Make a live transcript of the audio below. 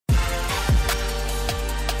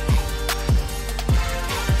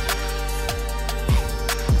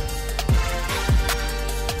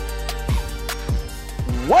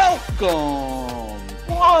Welcome.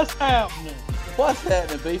 What's happening? What's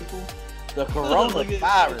happening, people? The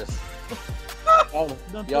coronavirus. y'all,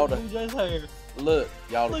 look,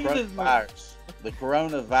 y'all, the coronavirus. The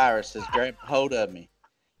coronavirus has grabbed hold of me.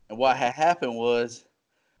 And what had happened was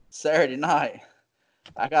Saturday night,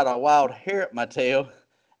 I got a wild hair at my tail,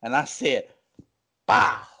 and I said,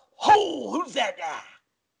 "Bow, ho, who's that guy?"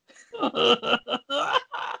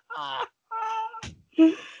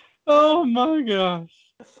 Oh my gosh.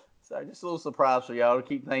 So just a little surprise for y'all to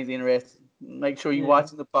keep things interesting. Make sure you're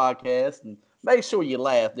watching the podcast and make sure you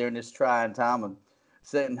laugh during this trying time of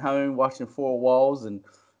sitting home watching four walls and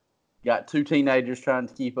got two teenagers trying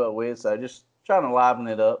to keep up with. So just trying to liven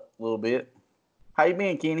it up a little bit. How you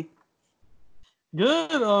been, Kenny?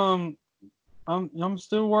 Good. I'm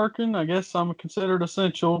still working. I guess I'm considered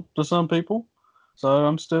essential to some people. So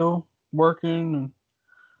I'm still working and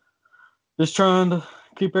just trying to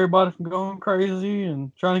keep everybody from going crazy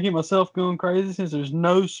and trying to keep myself going crazy since there's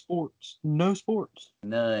no sports. No sports.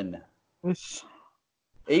 None. Well,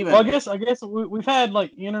 I guess we've had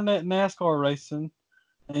like internet NASCAR racing,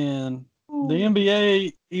 and the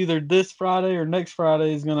NBA either this Friday or next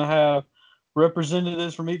Friday is going to have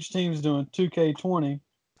representatives from each team's doing 2K20.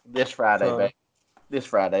 This Friday, baby. This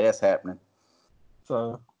Friday, that's happening.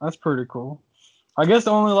 So that's pretty cool. I guess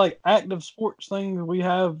the only like active sports thing we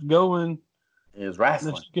have going is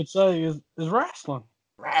wrestling. That you could say is wrestling.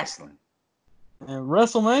 Wrestling. And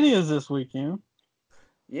WrestleMania is this weekend.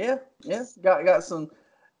 Yeah. Got some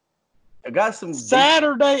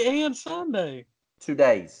Saturday and Sunday. 2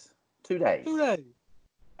 days. 2 days. 2 days.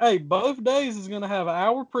 Hey, both days is gonna have an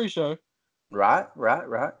hour pre-show. Right.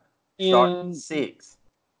 And 6.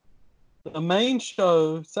 The main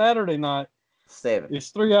show Saturday night 7.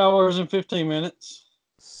 It's 3 hours and 15 minutes.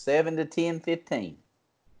 7 to 10:15.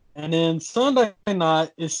 And then Sunday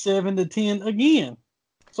night is 7 to 10 again.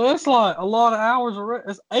 So that's like a lot of hours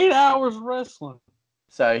it's 8 hours of wrestling.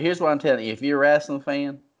 So here's what I'm telling you. If you're a wrestling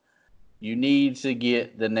fan, you need to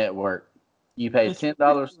get the network. You pay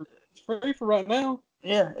 $10. It's free for right now.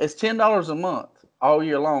 Yeah, it's $10 a month all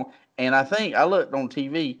year long. And I think I looked on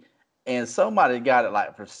TV and somebody got it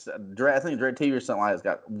like for, I think DirecTV or something like that,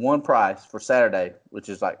 got one price for Saturday, which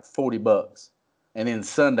is like $40. And then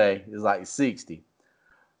Sunday is like $60.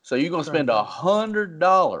 So you're going to spend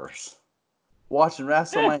 $100 watching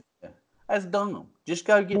WrestleMania. Yeah. That's dumb. Just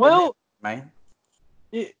go get the man.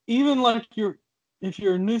 Even like if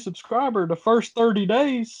you're a new subscriber, the first 30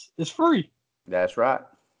 days is free. That's right.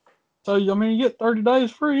 So, I mean, you get 30 days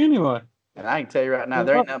free anyway. And I can tell you right now,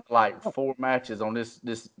 there ain't nothing like 4 matches on this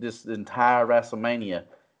entire WrestleMania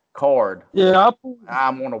card. Yeah,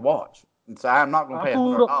 I'm going to watch. And so I'm not going to pay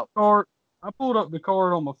 $100. I pulled up the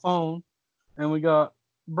card on my phone, and we got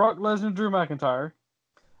Brock Lesnar, Drew McIntyre.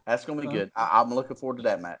 That's going to be good. I'm looking forward to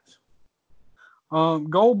that match.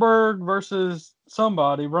 Goldberg versus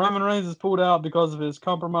somebody. Roman Reigns is pulled out because of his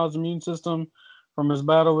compromised immune system from his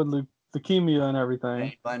battle with leukemia and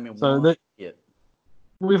everything. I've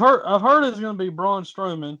heard it's going to be Braun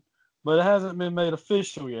Strowman, but it hasn't been made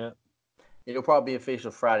official yet. It'll probably be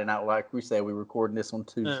official Friday night. Like we said, we're recording this on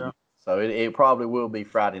Tuesday. Yeah. So it probably will be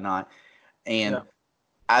Friday night. And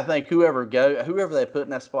I think whoever they put in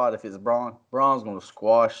that spot, if it's Braun's going to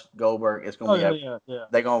squash Goldberg. It's going to be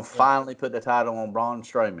they're going to finally put the title on Braun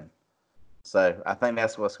Strowman. So I think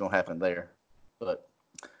that's what's going to happen there. But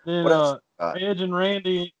then Edge and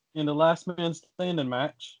Randy in the last man standing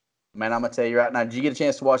match. Man, I'm gonna tell you right now. Did you get a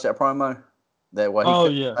chance to watch that promo?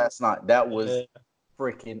 Last night. That was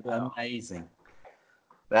freaking amazing.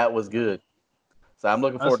 That was good. So I'm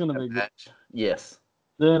looking forward to that match. Yes.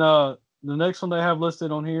 Then the next one they have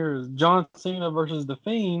listed on here is John Cena versus The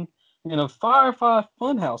Fiend in a Firefly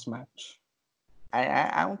Funhouse match.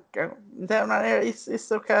 I don't go that right there.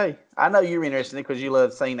 It's okay. I know you're interested in it because you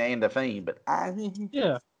love Cena and The Fiend, but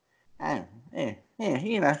you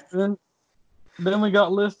know. Then we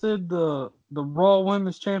got listed the Raw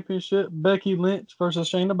Women's Championship, Becky Lynch versus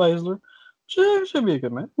Shayna Baszler. Should be a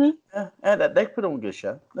good match. Yeah, they put on a good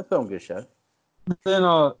show. Then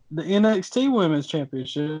the NXT Women's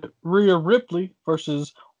Championship, Rhea Ripley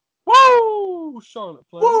versus Charlotte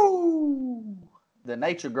Flair. The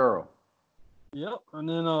Nature Girl. Yep. And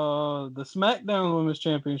then the SmackDown Women's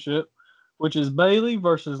Championship, which is Bayley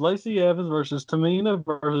versus Lacey Evans versus Tamina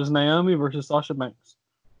versus Naomi versus Sasha Banks.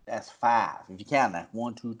 That's 5. If you count that,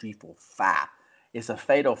 1, 2, 3, 4, 5. It's a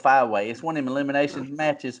fatal 5-way. It's one of them elimination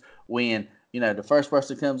matches when the first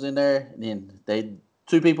person comes in there, and then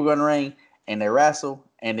 2 people go in the ring and they wrestle,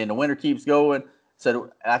 and then the winner keeps going. So,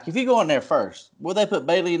 like, if you go in there first, they put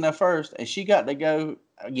Bayley in there first, and she got to go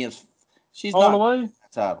against. She's all not the way.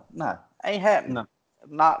 Title. No, ain't happening. No.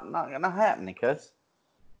 Not happening, cuz.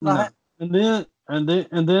 No. And then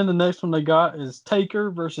the next one they got is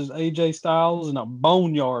Taker versus AJ Styles in a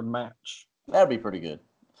boneyard match. That'd be pretty good.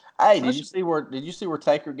 Hey, did you see where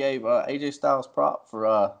Taker gave AJ Styles prop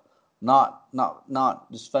for not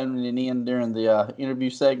just phoning it in during the interview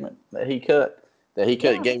segment that he cut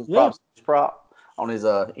gave him prop on his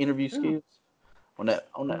interview skills on that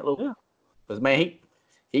little because man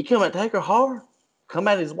he come at Taker hard, come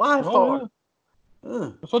at his wife hard.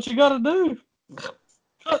 Yeah. That's what you got to do.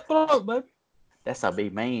 Cutthroat, baby. That's a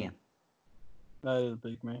big man. That is a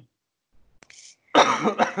big man.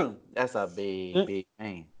 That's a big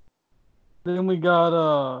man. Then we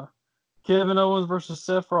got Kevin Owens versus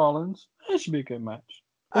Seth Rollins. It should be a good match.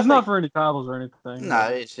 It's not for any titles or anything. No,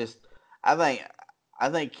 it's just I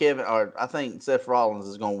think Seth Rollins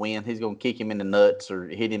is going to win. He's going to kick him in the nuts or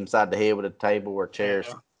hit him inside the head with a table or a chair.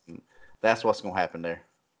 Yeah. That's what's going to happen there.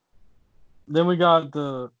 Then we got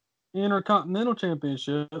the Intercontinental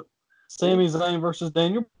Championship. Sami Zayn versus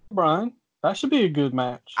Daniel Bryan. That should be a good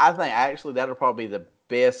match. I think actually that'll probably be the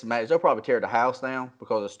best match. They'll probably tear the house down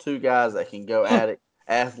because there's two guys that can go at it,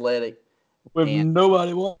 athletic, with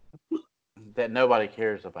nobody wants that nobody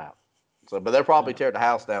cares about. So, but they'll probably tear the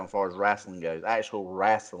house down as far as wrestling goes. Actual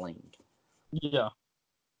wrestling. Yeah,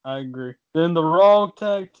 I agree. Then the Raw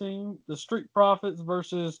tag team, the Street Profits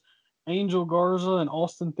versus Angel Garza and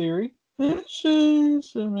Austin Theory.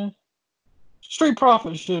 Street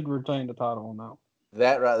Profits should retain the title on that.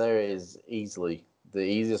 That right there is easily the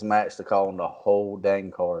easiest match to call on the whole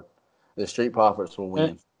dang card. The Street Profits will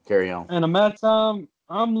win. Carry on. And a match I'm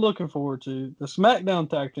looking forward to, the SmackDown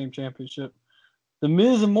Tag Team Championship. The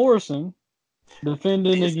Miz and Morrison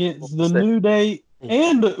defending against the New Day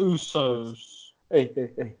and the Usos. Hey.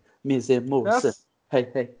 Miz and Morrison.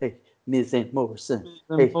 Hey. Miz and Morrison.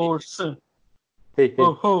 Morrison. Hey.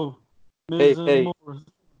 Ho. Miz and Morrison.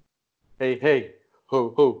 Hey.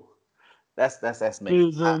 Ho. That's me.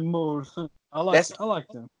 Miz and Morrison. I like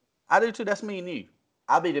them. I do too. That's me and you.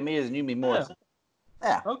 I'll be the Miz and you be Morrison.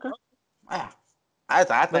 Yeah. Okay. Yeah. I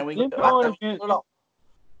think we can do it.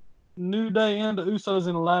 New Day and the Usos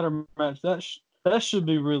in a ladder match. That should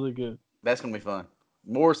be really good. That's gonna be fun.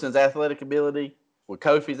 Morrison's athletic ability with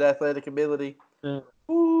Kofi's athletic ability. Yeah.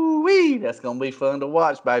 Ooh-wee. That's gonna be fun to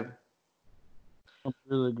watch, baby.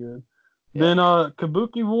 Really good. Yeah. Then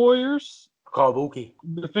Kabuki Warriors. Kabuki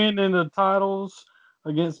defending the titles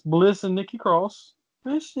against Bliss and Nikki Cross.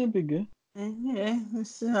 That should be good. Yeah,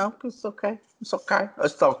 it's okay. It's okay,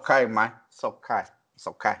 man. It's okay.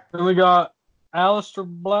 Then we got Aleister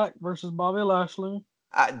Black versus Bobby Lashley.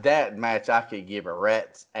 That match, I could give a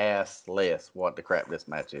rat's ass less what the crap this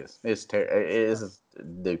match is. It's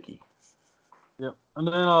dookie. Yep. And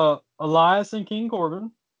then Elias and King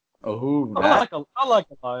Corbin. Oh, I like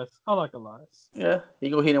Elias. Yeah, he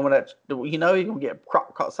gonna hit him with that. You know, he gonna get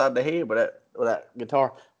caught outside the head with that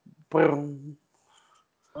guitar. Boom.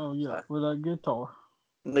 Oh yeah, with that guitar.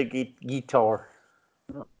 The guitar.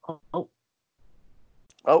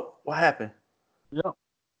 Oh, what happened? Yeah,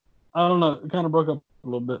 I don't know. It kind of broke up a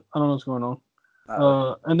little bit. I don't know what's going on.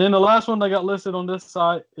 And then the last one they got listed on this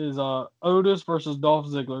site is Otis versus Dolph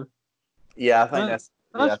Ziggler. Yeah, I think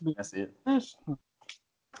that's it.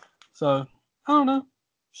 So, I don't know.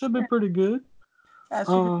 Should be pretty good. That's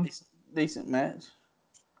a decent match.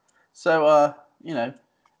 So,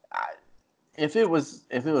 if it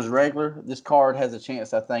was regular, this card has a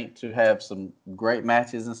chance, I think, to have some great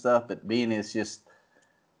matches and stuff. But being it's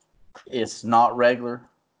not regular,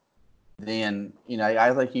 then,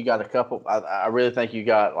 I think you got a couple. I really think you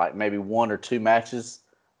got like maybe one or two matches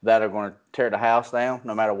that are going to tear the house down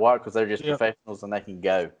no matter what because they're just professionals and they can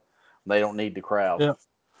go. They don't need the crowd. Yeah.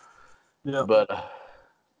 Yeah.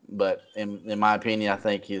 But in my opinion, I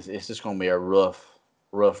think it's just going to be a rough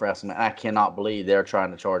wrestling. I cannot believe they're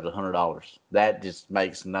trying to charge $100. That just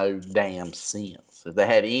makes no damn sense. If they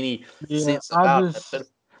had any sense about it,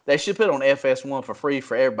 they should put on FS1 for free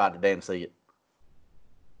for everybody to damn see it.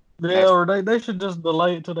 Yeah, or they should just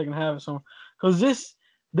delay it till they can have it somewhere. Because this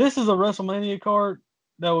is a WrestleMania card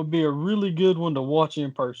that would be a really good one to watch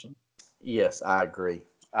in person. Yes, I agree.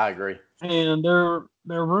 And they're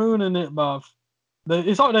ruining it by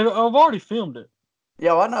they've already filmed it.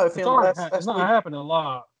 Yeah, well, I know. It's not happening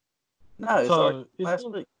live. No, it's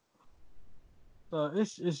last week. So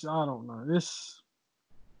it's I don't know.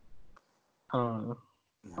 I don't know.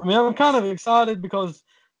 I mean, I'm kind of excited because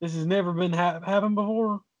this has never been happened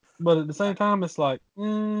before, but at the same time, it's like,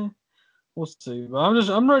 we'll see. But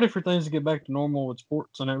I'm ready for things to get back to normal with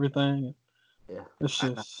sports and everything. Yeah, it's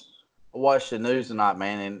just. I watched the news tonight,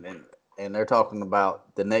 man, and they're talking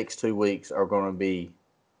about the next 2 weeks are going to be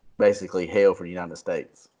basically hell for the United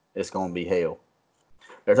States. It's going to be hell.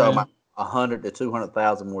 They're talking about 100 to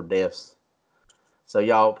 200,000 more deaths. So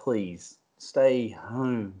y'all, please stay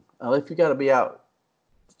home. If you got to be out,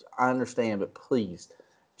 I understand, but please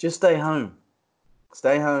just stay home.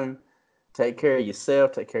 Stay home. Take care of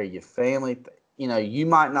yourself. Take care of your family. You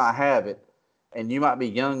might not have it, and you might be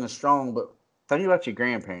young and strong, but think about your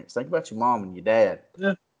grandparents. Think about your mom and your dad.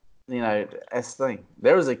 Yeah. That's the thing.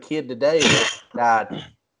 There was a kid today that died,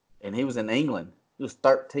 and he was in England. He was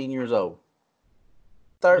 13 years old.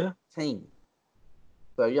 13. Yeah.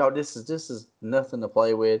 So y'all, this is nothing to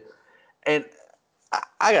play with, and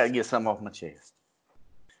I got to get something off my chest.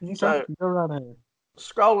 Okay. So, go right ahead.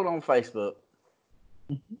 Scrolling on Facebook,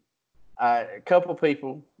 a couple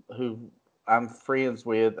people who I'm friends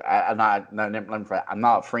with. I'm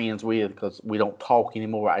not friends with because we don't talk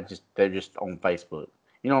anymore. They're just on Facebook.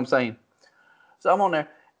 You know what I'm saying? So I'm on there,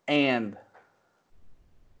 and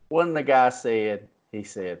one of the guys said,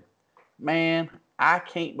 "Man, I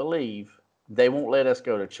can't believe they won't let us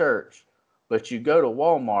go to church, but you go to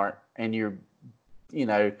Walmart and you're,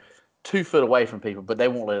 2 foot away from people, but they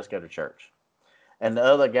won't let us go to church." And the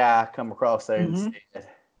other guy come across there and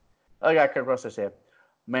said,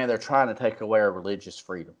 "Man, they're trying to take away our religious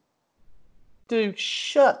freedom." Dude,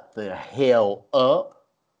 shut the hell up.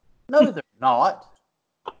 No, they're not.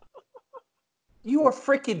 You are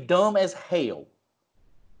freaking dumb as hell.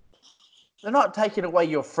 They're not taking away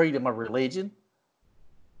your freedom of religion.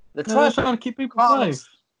 They're trying to keep people safe.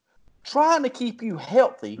 Trying to keep you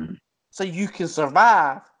healthy so you can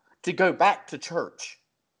survive to go back to church.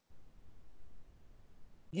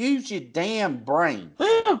 Use your damn brain.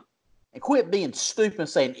 Yeah. And quit being stupid and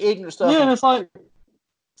saying ignorant stuff. Yeah, it's like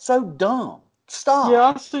so dumb. Stop. Yeah,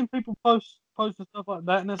 I've seen people posting stuff like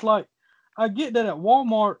that, and it's like, I get that at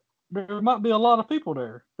Walmart there might be a lot of people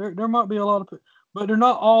there. There might be a lot of people, but they're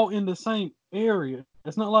not all in the same area.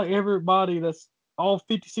 It's not like everybody that's all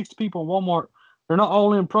 50, 60 people in Walmart. They're not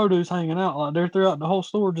all in produce hanging out. Like they're throughout the whole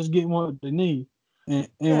store just getting what they need. And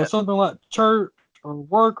with something like church or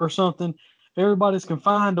work or something, everybody's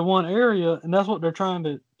confined to one area, and that's what they're trying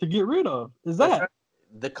to get rid of. Is that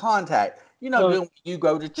the contact? You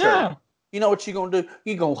go to church. Yeah. You know what you're gonna do?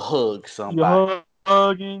 You're gonna hug somebody. You're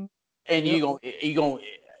hugging. And you're gonna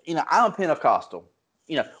I'm a Pentecostal.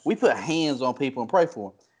 We put hands on people and pray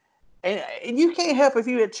for them. And you can't help if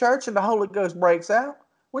you're at church and the Holy Ghost breaks out.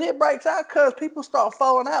 When it breaks out, because people start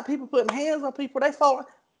falling out, people putting hands on people, they fall.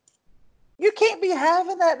 You can't be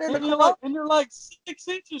having that. And you're like 6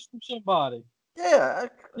 inches from somebody. Yeah.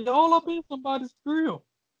 You're all up in somebody's grill.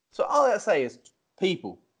 So all that I say is,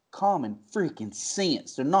 people, common freaking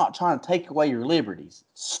sense. They're not trying to take away your liberties.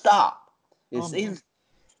 Stop. It's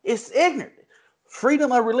ignorant.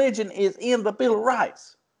 Freedom of religion is in the Bill of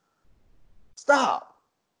Rights. Stop.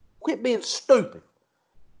 Quit being stupid.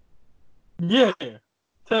 Yeah.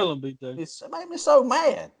 Tell them, BJ. It made me so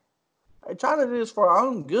mad. They're trying to do this for our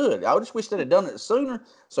own good. I just wish they'd have done it sooner.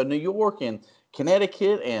 So New York and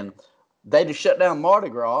Connecticut, and they'd have shut down Mardi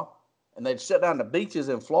Gras, and they'd shut down the beaches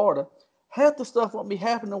in Florida. Half the stuff won't be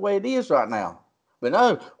happening the way it is right now. But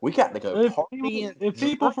no, we got to go partying. If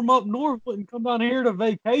people from up north wouldn't come down here to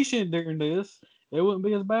vacation during this, it wouldn't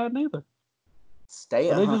be as bad neither. Stay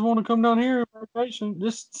at home. They just want to come down here on vacation.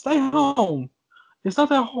 Just stay home. It's not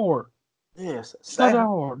that hard. Yes. It's not that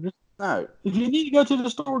hard. No. If you need to go to the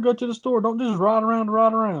store, go to the store. Don't just ride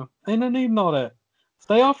around. Ain't no need in all that.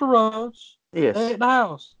 Stay off the roads. Yes. Stay at the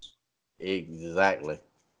house. Exactly.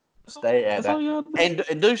 Stay at that.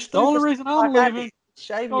 And do stupid. The only reason I'm leaving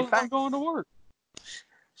shave your face. I'm going to work.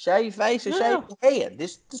 Shave your face and shave your head.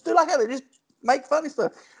 Just do like that. Just make funny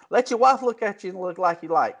stuff. Let your wife look at you and look like you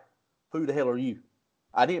like, who the hell are you?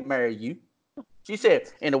 I didn't marry you. She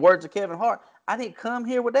said, in the words of Kevin Hart, I didn't come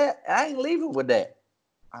here with that. I ain't leaving with that.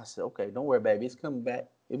 I said, okay, don't worry, baby. It's coming back.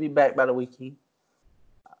 It'll be back by the weekend.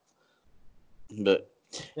 But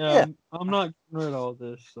yeah. I'm not getting rid of all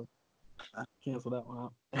this, so I cancel that one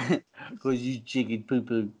out. Because you chicken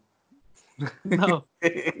poo-poo. No.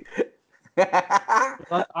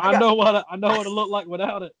 I know what it looked like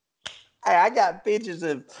without it. Hey, I got pictures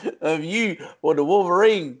of you with the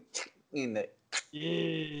Wolverine in it.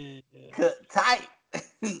 Yeah. Cut tight.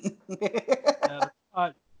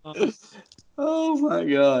 Oh my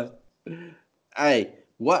God. Hey,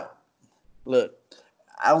 what? Look,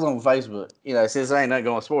 I was on Facebook. Since there ain't nothing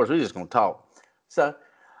going on sports, we're just gonna talk. So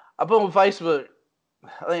I put on Facebook,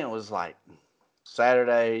 I think it was like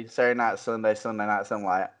Saturday night, Sunday night, something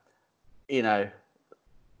like that.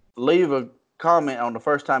 Leave a comment on the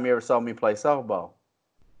first time you ever saw me play softball.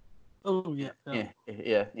 Oh, yeah.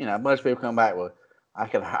 Yeah. A bunch of people come back with,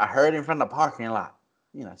 I heard him from the parking lot.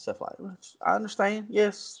 stuff like that. I understand.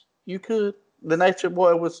 Yes, you could. The Nature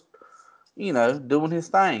Boy was, doing his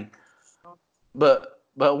thing. But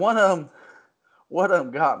one of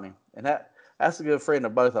them got me, and that's a good friend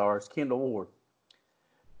of both ours, Kendall Ward.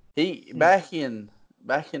 He back in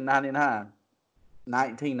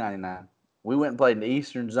 1999, we went and played in the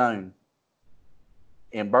Eastern Zone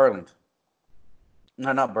in Burlington.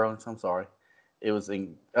 No, not Burlington. I'm sorry. It was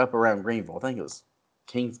up around Greenville. I think it was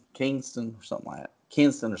Kingston or something like that.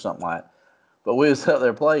 Kinston or something like that. But we was up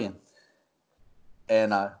there playing,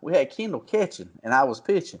 and we had Kendall catching, and I was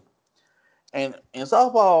pitching. And in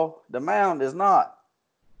softball, the mound it's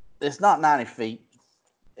not 90 feet.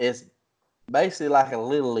 It's basically like a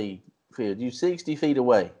little league field. You're 60 feet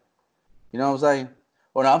away. You know what I'm saying?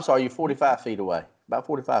 Well, no, I'm sorry. You're 45 feet away. About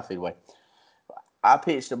 45 feet away. I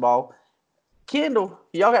pitched the ball. Kendall,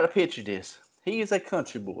 y'all got to picture this. He is a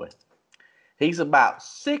country boy. He's about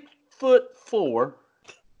 6'4",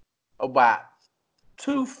 about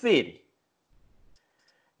 250.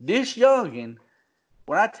 This youngin',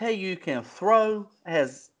 when I tell you can throw,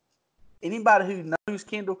 as anybody who knows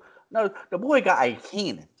Kendall knows, the boy got a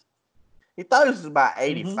cannon. He throws about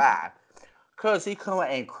 85 because he come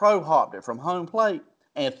and crow hopped it from home plate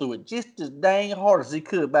and threw it just as dang hard as he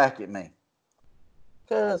could back at me.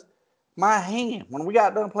 Because my hand, when we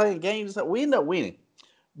got done playing games, we ended up winning,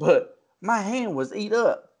 but my hand was eat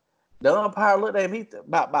up. The umpire looked at me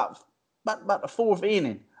about the fourth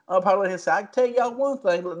inning. Umpire looked at him and said, I can tell y'all one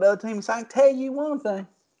thing. Look, the other team said, I can tell you one thing.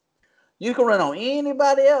 You can run on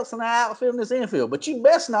anybody else in the outfield and this infield, but you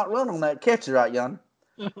best not run on that catcher right yonder.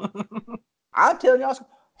 I'm telling y'all,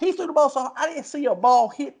 he threw the ball so hard, I didn't see a ball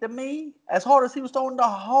hit to me as hard as he was throwing the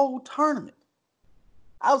whole tournament.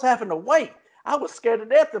 I was having to wait. I was scared to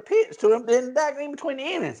death to pitch to him, then back in between the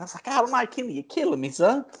innings. I was like, God almighty, Kendall, you're killing me,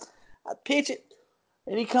 son. I pitch it,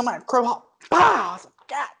 and he come out and crow hop. Pow! I was like,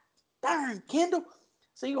 God darn, Kendall.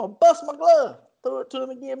 So you're going to bust my glove. Throw it to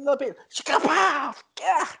him and give him another pitch. Pow!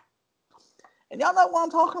 God. And y'all know what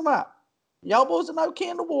I'm talking about. Y'all boys that know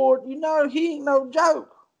Kendall Ward, you know he ain't no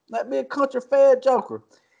joke. That be a country fair joker.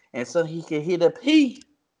 And so he could hit a P.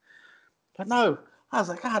 But no, I was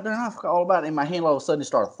like, God damn, I forgot all about it. And my hand all of a sudden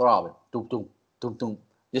started throbbing. Doom, doom, doom, doom.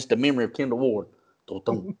 Just the memory of Kendall Ward. Doom,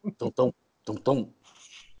 doom, doom, doom, doom, doom.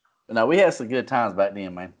 But no, we had some good times back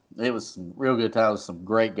then, man. It was some real good times, some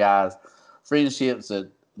great guys. Friendships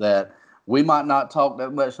that we might not talk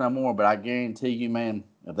that much no more, but I guarantee you, man,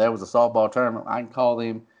 if there was a softball tournament, I can call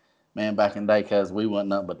them, man, back in the day, because we wasn't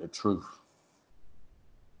nothing but the truth.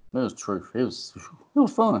 It was truth. It was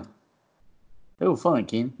fun. It was fun,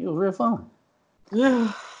 Ken. It was real fun.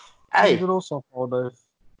 Yeah. Hey. Good old softball days.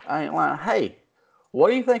 I ain't lying. Hey, what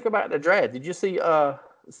do you think about the draft? Did you see our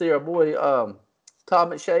boy Todd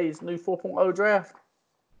McShay's new 4.0 draft?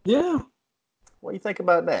 Yeah. What do you think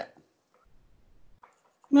about that?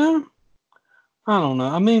 No. I don't know.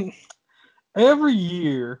 I mean, every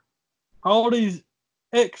year, all these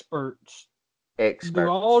experts do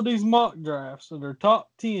all these mock drafts of their top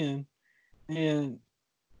 10, and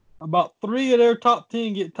about 3 of their top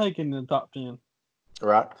 10 get taken in the top 10.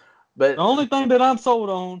 Right. But the only thing that I'm sold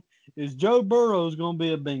on is Joe Burrow's going to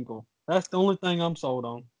be a Bengal. That's the only thing I'm sold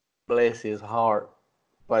on. Bless his heart.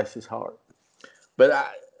 Bless his heart.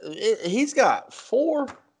 But he's got 4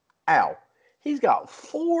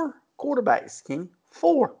 quarterbacks, King.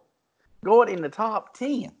 4 going in the top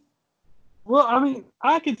 10. Well, I mean,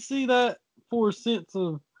 I could see that for a sense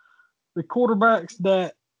of the quarterbacks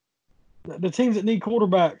that the teams that need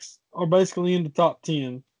quarterbacks are basically in the top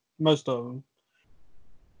 10, most of them.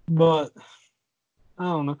 But I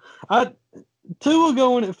don't know. Tua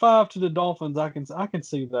going at 5 to the Dolphins, I can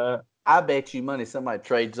see that. I bet you money somebody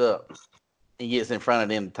trades up and gets in front of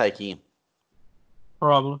them to take him.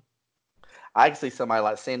 Probably. I can see somebody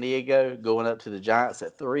like San Diego going up to the Giants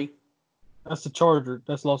at 3. That's the Chargers.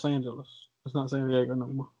 That's Los Angeles. It's not San Diego no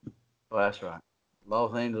more. Oh, that's right.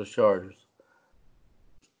 Los Angeles Chargers.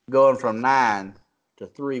 Going from 9 to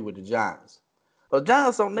 3 with the Giants. Well, the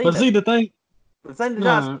Giants don't need But see, the thing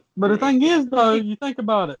is, though, you think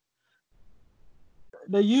about it.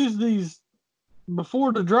 They use these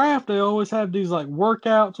before the draft. They always have these like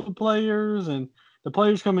workouts with players, and the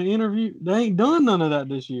players come and interview. They ain't done none of that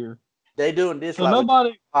this year. They doing this so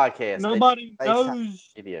like podcast. Nobody knows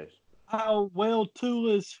videos. How well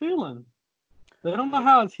Tua is feeling. They don't know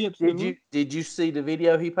how his hips. Did you see the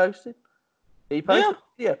video he posted? He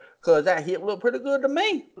posted because that hip looked pretty good to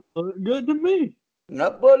me. Looked good to me.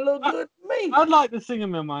 That boy looked good to me. I'd like to see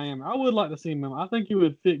him in Miami. I would like to see him. I think he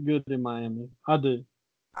would fit good in Miami. I do.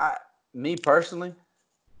 Me personally,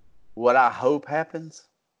 what I hope happens.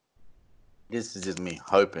 This is just me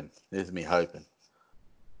hoping.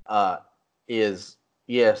 is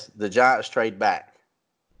yes, the Giants trade back,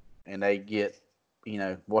 and they get,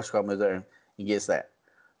 Washington there and gets that.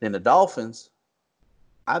 Then the Dolphins,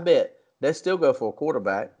 I bet they still go for a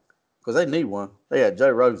quarterback because they need one. They had Joe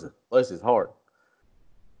Rosen, bless his heart.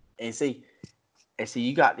 And see,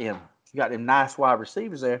 you got them nice wide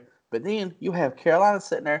receivers there, but then you have Carolina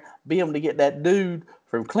sitting there, be able to get that dude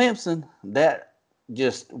from Clemson that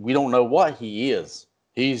just we don't know what he is.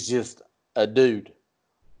 He's just a dude.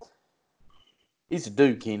 He's a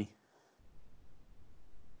dude, Kenny.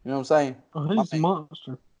 You know what I'm saying? Oh, he's a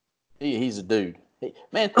monster. He's a dude.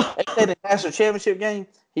 Man, they said the national championship game,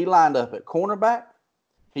 he lined up at cornerback.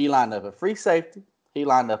 He lined up at free safety. He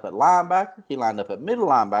lined up at linebacker. He lined up at middle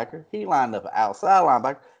linebacker. He lined up at outside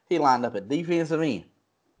linebacker. He lined up at defensive end.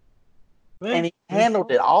 Man, and he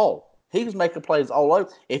handled it all. He was making plays all over.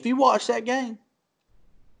 If you watch that game,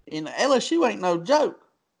 and LSU ain't no joke.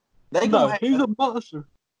 He's a monster.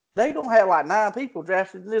 They're going to have like 9 people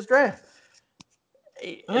drafted in this draft.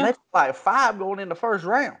 And that's like 5 going in the first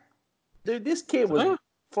round. Dude, this kid was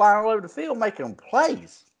flying all over the field making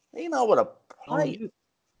plays. You know what a play is.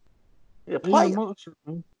 He's a monster,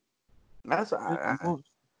 man. That's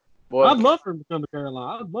boy, I'd love for him to come to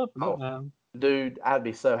Carolina. I'd love for that to happen. Dude, I'd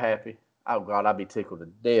be so happy. Oh, God, I'd be tickled to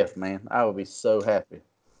death, man. I would be so happy.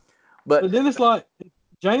 But then it's like,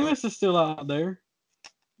 Jameis is still out there.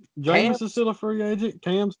 Jameis is still a free agent.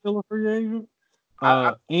 Cam's still a free agent.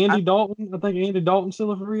 Andy Dalton, I think Andy Dalton's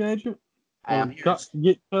still a free agent.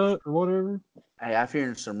 Get cut or whatever. Hey, I'm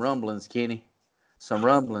hearing some rumblings, Kenny. Some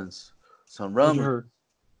rumblings.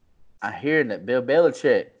 I'm hearing that Bill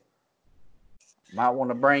Belichick might want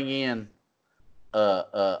to bring in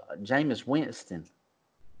Jameis Winston.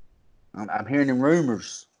 I'm hearing them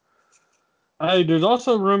rumors. Hey, there's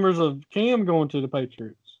also rumors of Cam going to the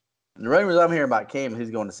Patriots. And the rumors I'm hearing about Cam, he's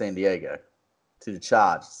going to San Diego, to the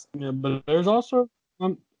Chargers. Yeah, but there's also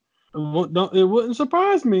it wouldn't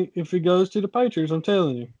surprise me if he goes to the Patriots. I'm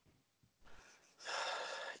telling you.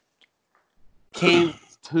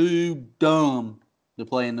 Cam's too dumb to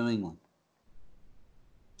play in New England.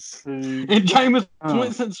 And Jameis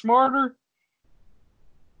Winston smarter.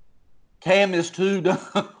 Cam is too dumb.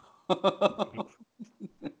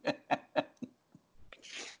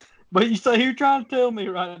 But you're trying to tell me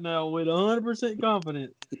right now with 100%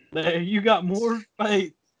 confidence that you got more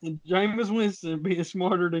faith in Jameis Winston being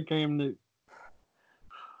smarter than Cam Newton.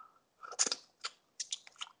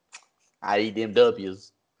 I eat them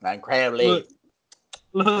W's. Like crab legs.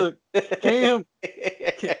 Look, Cam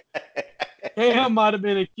might have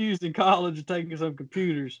been accused in college of taking some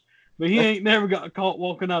computers, but he ain't never got caught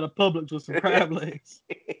walking out of Publix with some crab legs.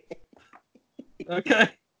 Okay?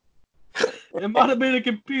 It might have been a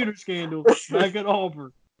computer scandal back at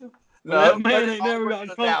Auburn. No, that man ain't never got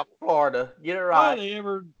caught. Out Florida. Get it right.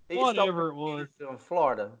 Whatever it was. In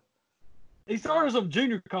Florida. He started some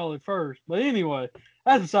junior college first. But anyway,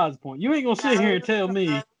 that's besides the point. You ain't going to sit here and tell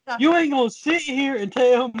me. You ain't going to sit here and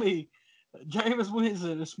tell me Jameis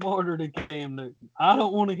Winston is smarter than Cam Newton. I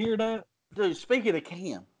don't want to hear that. Dude, speaking of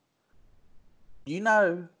Cam,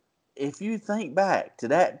 if you think back to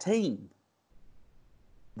that team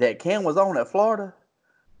that Cam was on at Florida,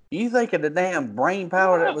 you think of the damn brain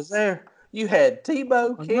power that was there. You had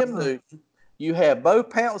Tebow, Cam Newton, you had both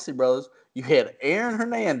Pouncey brothers, you had Aaron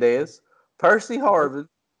Hernandez, Percy Harvin.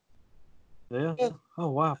 Yeah. Oh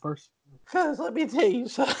wow, Percy. Cause let me tell you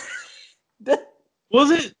something.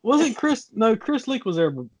 Was it Chris? No, Chris Leak was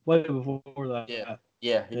there way before that.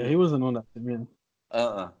 Yeah. He wasn't on that team.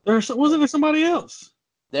 Wasn't there somebody else?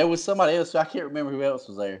 There was somebody else. So I can't remember who else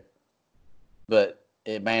was there. But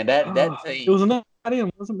man, that team. It was another tight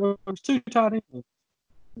end, wasn't there? There was 2 tight ends.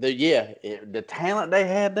 The talent they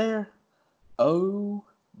had there. Oh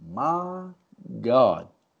my God!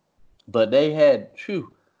 But they had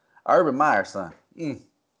Urban Meyer's son.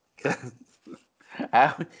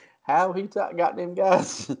 How he got them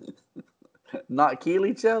guys not kill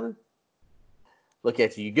each other? Look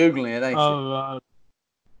at you Googling it, ain't you?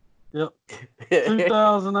 Yep.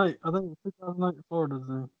 2008. I think it was 2008 Florida's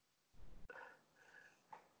in.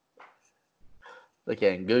 Look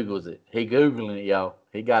at him, Googles it. He Googling it, y'all.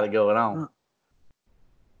 He got it going on.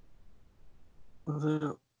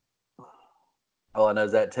 All I know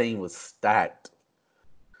is that team was stacked.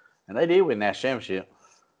 And they did win that championship.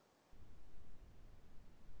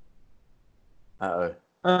 Uh-oh.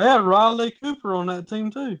 They had Riley Cooper on that team,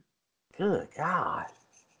 too. Good God.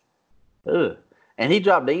 Ugh. And he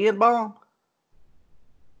dropped the end bomb?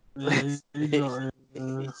 Yeah,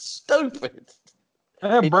 He's stupid. They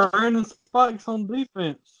had Brandon Spikes on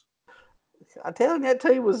defense. I tell you, that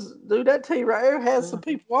team right there has some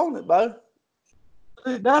people on it, bro.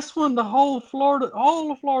 That's when all of Florida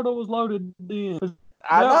was loaded in.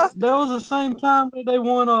 I know. That was the same time that they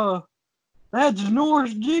won. They had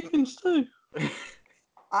Janoris Jenkins too.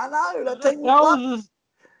 I know. That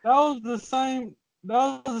was the same.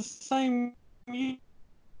 That was the same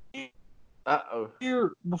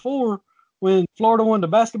year before when Florida won the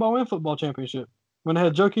basketball and football championship when they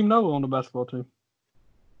had Joakim Noah on the basketball team.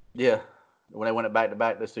 Yeah, when they won it back to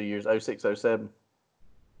back those 2 years, 06, 07.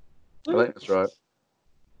 I think that's right.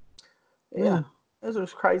 Yeah, this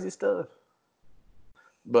was crazy stuff.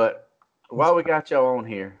 But while we got y'all on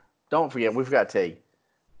here, don't forget, we forgot to tell you,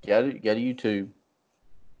 go to YouTube,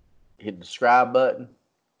 hit the subscribe button,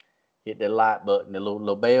 hit the like button, the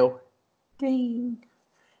little bell, ding,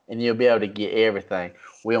 and you'll be able to get everything.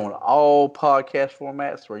 We're on all podcast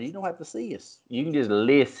formats where you don't have to see us. You can just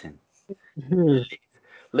listen.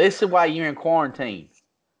 Listen while you're in quarantine.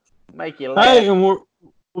 Make you laugh. Hey, and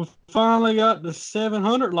we finally got the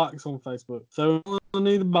 700 likes on Facebook. So we'll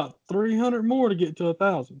need about 300 more to get to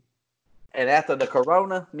 1,000. And after the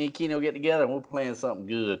corona, me and Kenny will get together and we're playing something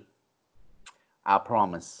good. I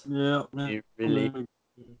promise. Yeah, man.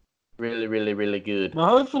 Really, really good. But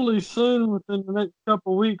hopefully soon, within the next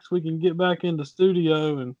couple of weeks, we can get back in the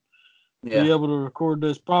studio and be able to record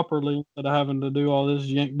this properly instead of having to do all this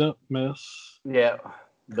yanked up mess. Yeah.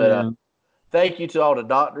 But thank you to all the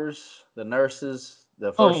doctors, the nurses,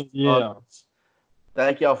 the first responders.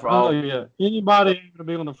 Thank y'all for all. Oh, yeah. Anybody able to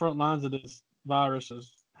be on the front lines of this virus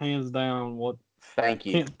is hands down what. Thank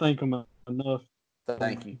you. Can't thank them enough.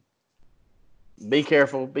 Thank you. Be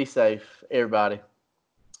careful. Be safe, everybody.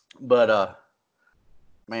 But,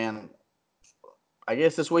 man, I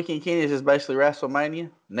guess this weekend, Kenny, is just basically WrestleMania.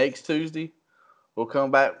 Next Tuesday, we'll come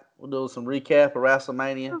back. We'll do some recap of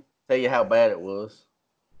WrestleMania. Tell you how bad it was.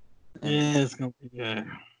 Yeah, it's going to be good.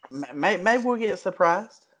 Maybe we'll get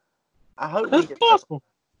surprised. I hope it's possible.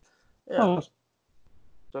 Yeah.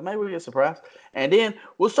 So maybe we'll get surprised. And then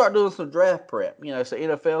we'll start doing some draft prep, some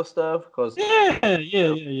NFL stuff. Cause, Yeah,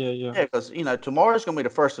 because, tomorrow's going to be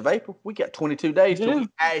the 1st of April. We got 22 days till we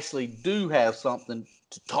actually do have something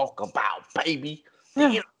to talk about, baby.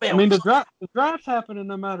 Yeah. I mean, the draft's happening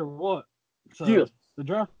no matter what. So the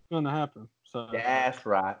draft's going to happen. So that's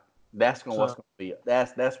right. That's what's going to be.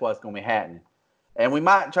 That's what's going to be happening. And we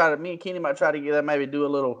might me and Kenny might try to get maybe do a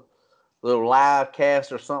little live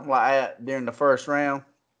cast or something like that during the first round.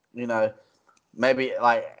 Maybe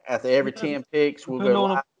like after every 10 picks, we'll go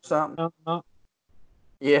live or something.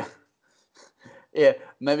 Yeah. Yeah.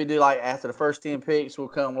 Maybe do like after the first 10 picks, we'll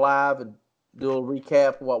come live and do a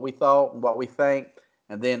recap of what we thought and what we think.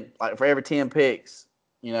 And then like for every 10 picks,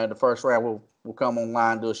 the first round, we'll come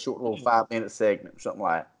online, do a short little 5-minute segment or something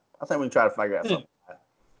like that. I think we can try to figure out something like that.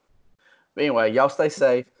 But anyway, y'all stay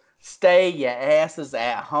safe. Stay your asses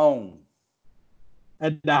at home.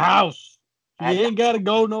 At the house. You ain't got to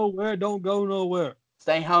go nowhere. Don't go nowhere.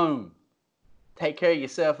 Stay home. Take care of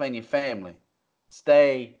yourself and your family.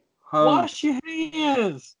 Stay home. Wash your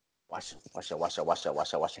hands. Wash your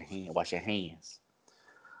hands.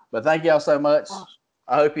 But thank y'all so much.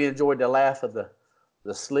 I hope you enjoyed the laugh of the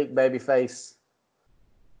slick baby face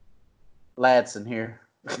Ladson here.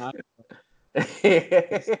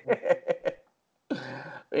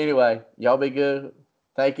 Anyway, y'all be good.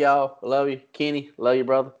 Thank y'all. I love you. Kenny, love you,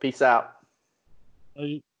 brother. Peace out.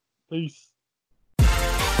 Peace.